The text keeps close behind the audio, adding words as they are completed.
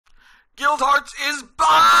GILDARTS is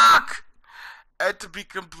back! And to be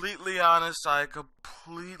completely honest, I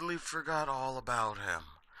completely forgot all about him.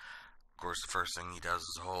 Of course, the first thing he does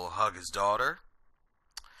is hug his daughter.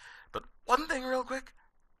 But one thing real quick,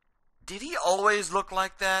 did he always look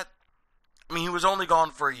like that? I mean, he was only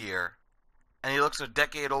gone for a year, and he looks a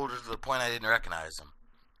decade older to the point I didn't recognize him.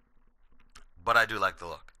 But I do like the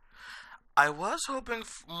look. I was hoping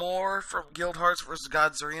more from GILDARTS vs.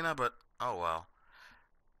 Godzarina, but oh well.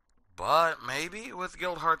 But maybe with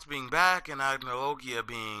GILDARTS being back and Agnologia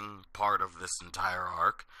being part of this entire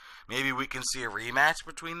arc, maybe we can see a rematch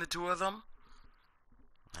between the two of them.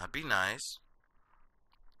 That'd be nice.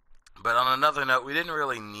 But on another note, we didn't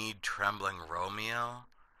really need Trembling Romeo,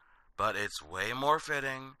 but it's way more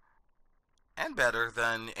fitting and better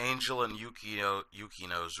than Angel and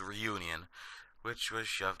Yukino's reunion, which was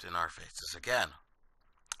shoved in our faces again.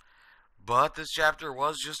 But this chapter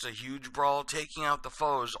was just a huge brawl, taking out the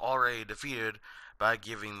foes already defeated by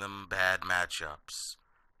giving them bad matchups.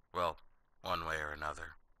 Well, one way or another.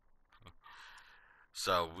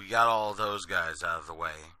 So, we got all those guys out of the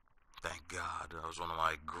way. Thank God. That was one of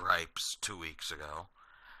my gripes 2 weeks ago.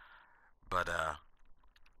 But,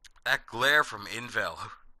 that glare from INVEL,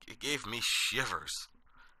 it gave me shivers.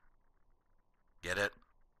 Get it?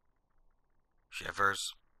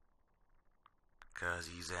 Shivers? Because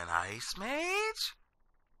he's an ice mage?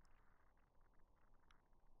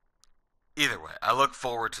 Either way, I look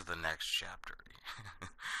forward to the next chapter.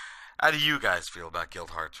 How do you guys feel about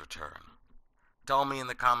GILDARTS' return? Tell me in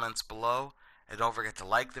the comments below, and don't forget to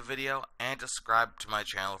like the video and to subscribe to my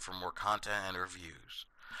channel for more content and reviews.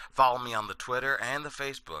 Follow me on the Twitter and the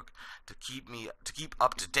Facebook to keep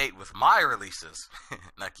up to date with my releases.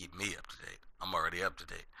 Not keep me up to date. I'm already up to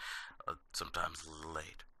date. Sometimes a little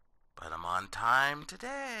late. But I'm on time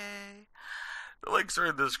today. The links are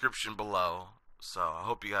in the description below. So I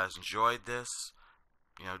hope you guys enjoyed this.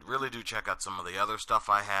 You know, really do check out some of the other stuff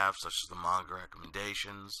I have, such as the Manga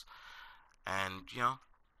Recommendations. And, you know,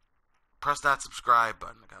 press that subscribe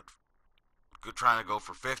button. I got trying to go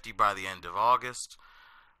for 50 by the end of August.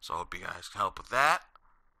 So I hope you guys can help with that.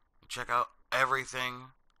 And check out everything.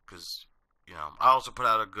 Because, you know, I also put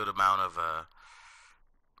out a good amount of,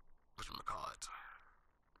 whatchamacallit,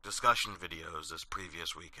 discussion videos this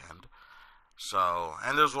previous weekend. So,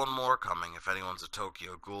 and there's one more coming. If anyone's a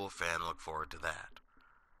Tokyo Ghoul fan, look forward to that.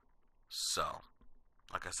 So,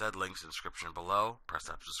 like I said, links in the description below. Press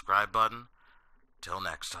that subscribe button. Till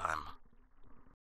next time.